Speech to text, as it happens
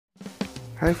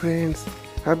Hi friends,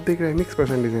 आप देख रहे हैं मिक्स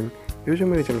पर्सन डिज़ाइन। ये जो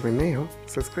मेरे चैनल पर नए हो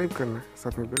सब्सक्राइब करना,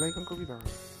 साथ में बेल आइकन को भी दबाना।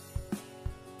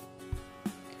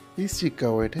 इस चिक का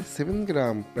वेट है 7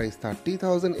 ग्राम, प्राइस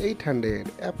 30,800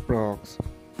 अप्रॉक्स।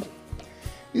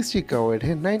 इस चिक का वेट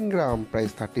है 9 ग्राम,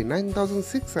 प्राइस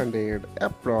 39,600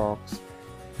 अप्रॉक्स।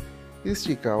 इस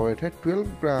चिक का वेट है 12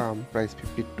 ग्राम, प्राइस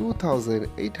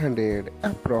 52,800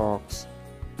 अप्रॉक्स।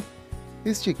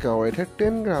 इस चिक का वेट है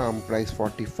 10 ग्राम, प्राइस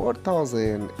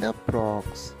 44,000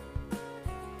 अप्रॉक्स।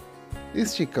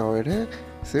 इस चिक का वेट है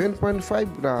 7.5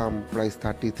 ग्राम, प्राइस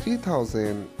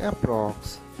 33,000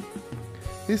 अप्रॉक्स।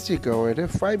 इस चिक का वेट है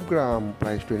 5 ग्राम,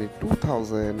 प्राइस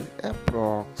 22,000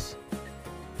 अप्रॉक्स।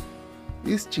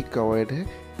 इस चिक का वेट है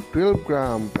 12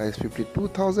 ग्राम, प्राइस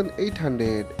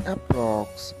 52,800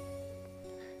 अप्रॉक्स।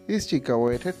 इस चिक का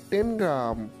वेट है 10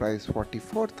 ग्राम, प्राइस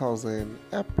 44,000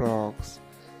 अप्रॉक्स।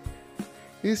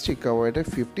 इस चिक का वेट है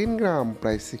 15 ग्राम,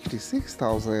 प्राइस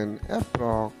 66,000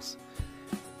 अप्रॉक्स।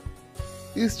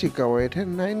 इस चिक का वेट है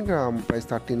 9 ग्राम, प्राइस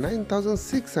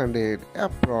 39,600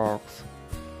 अप्रॉक्स।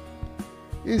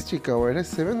 इस चिक का वेट है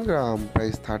 7 ग्राम,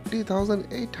 प्राइस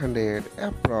 30,800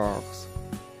 अप्रॉक्स।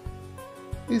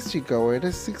 इस चिक का वेट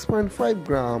है 6.5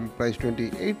 ग्राम, प्राइस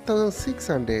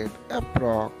 28,600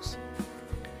 अप्रॉक्स।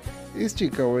 इस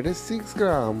चिक का वेट है 6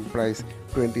 ग्राम, प्राइस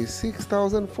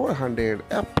 26,400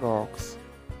 अप्रॉक्स।